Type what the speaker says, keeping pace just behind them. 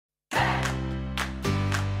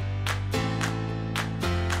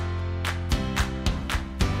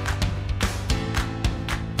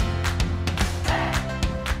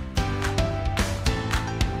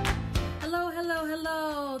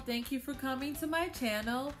thank you for coming to my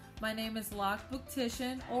channel. My name is Loc'D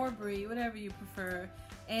Booktician or Bree, whatever you prefer.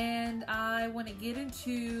 And I want to get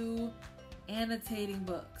into annotating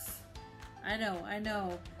books. I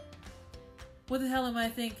know. What the hell am I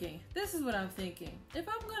thinking? This is what I'm thinking. If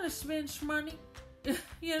I'm gonna spend money, if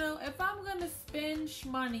I'm gonna spend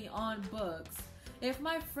money on books, if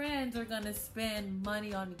my friends are gonna spend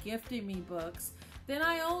money on gifting me books, then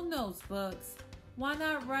I own those books. Why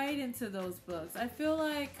not write into those books? I feel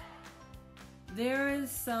like there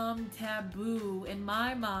is some taboo in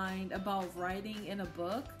my mind about writing in a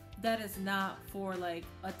book that is not for like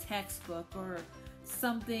a textbook or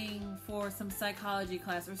something for some psychology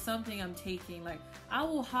class or something I'm taking. Like, I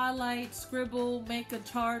will highlight, scribble, make a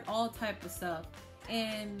chart, all type of stuff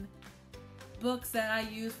in books that I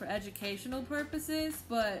use for educational purposes,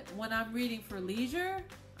 but when I'm reading for leisure,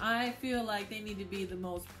 I feel like they need to be the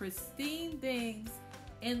most pristine things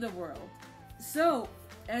in the world. So,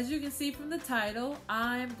 as you can see from the title,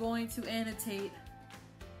 I'm going to annotate.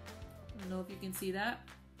 I don't know if you can see that.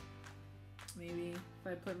 Maybe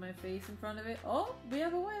if I put my face in front of it. Oh, we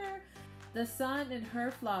have a winner. The Sun and Her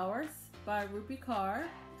Flowers by Rupi Kaur.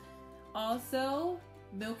 Also,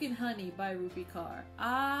 Milk and Honey by Rupi Kaur.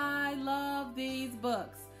 I love these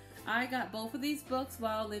books. I got both of these books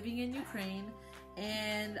while living in Ukraine,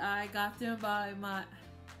 and I got them by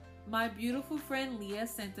my beautiful friend Leah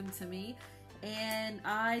sent them to me, and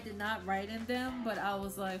I did not write in them, but I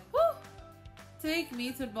was like, whoo, take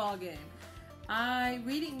me to the ball game.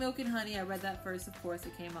 Reading Milk and Honey, I read that first, of course,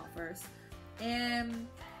 it came out first, and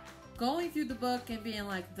going through the book and being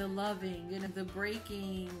like the loving, the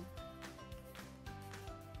breaking,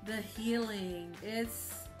 the healing.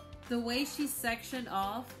 It's the way she sectioned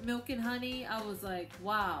off Milk and Honey. I was like,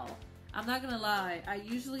 wow. I'm not gonna lie, I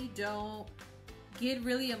usually don't get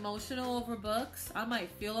really emotional over books. I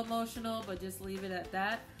might feel emotional, but just leave it at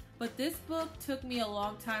that. But this book took me a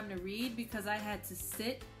long time to read because I had to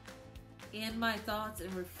sit in my thoughts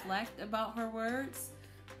and reflect about her words.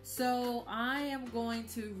 So I am going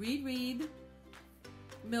to reread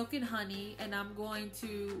Milk and Honey, and I'm going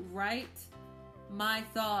to write my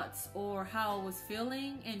thoughts or how I was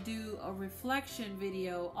feeling and do a reflection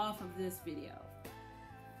video off of this video.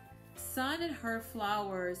 Sun and Her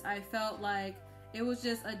Flowers, I felt like it was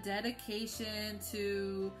just a dedication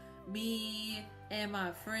to me and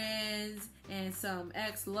my friends and some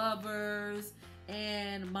ex-lovers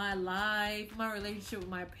and my life, my relationship with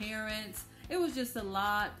my parents. It was just a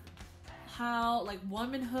lot, how like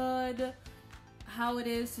womanhood, how it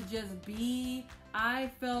is to just be.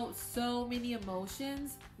 I felt so many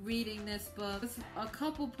emotions reading this book. There's a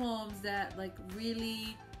couple poems that like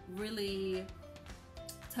really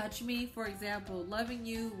touch me. For example, loving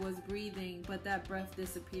you was breathing, but that breath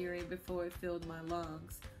disappearing before it filled my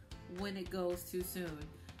lungs when it goes too soon.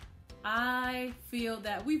 I feel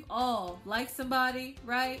that we've all liked somebody,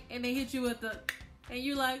 right? And they hit you with the, and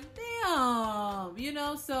you're like,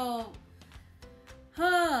 damn, so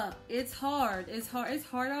it's hard. It's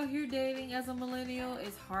hard out here dating as a millennial.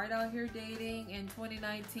 It's hard out here dating in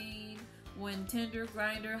 2019 when Tinder,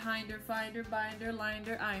 Grindr, Hinder, Finder, Binder,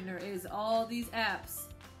 Linder, Einer is all these apps.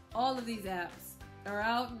 All of these apps are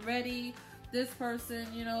out and ready. This person,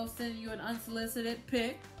 sending you an unsolicited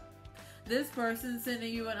pic. This person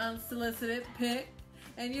sending you an unsolicited pic.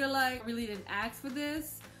 And you're like, I really didn't ask for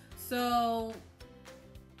this. So,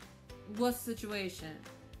 what's the situation?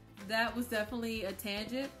 That was definitely a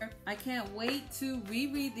tangent. I can't wait to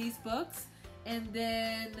reread these books and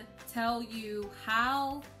then tell you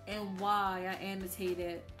how and why I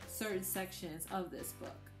annotated certain sections of this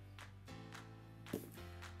book.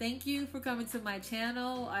 Thank you for coming to my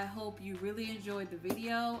channel. I hope you really enjoyed the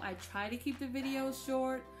video. I try to keep the videos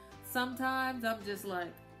short. Sometimes I'm just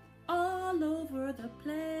like all over the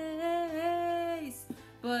place.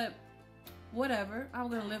 But whatever. I'm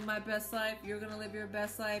gonna live my best life. You're gonna live your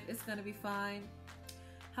best life. It's gonna be fine.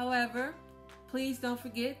 However, please don't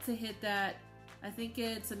forget to hit that, I think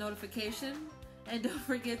it's a notification. And don't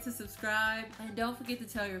forget to subscribe. And don't forget to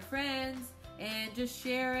tell your friends. And just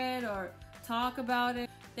share it or talk about it.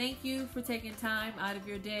 Thank you for taking time out of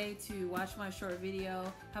your day to watch my short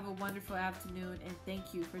video. Have a wonderful afternoon, and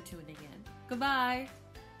thank you for tuning in. Goodbye.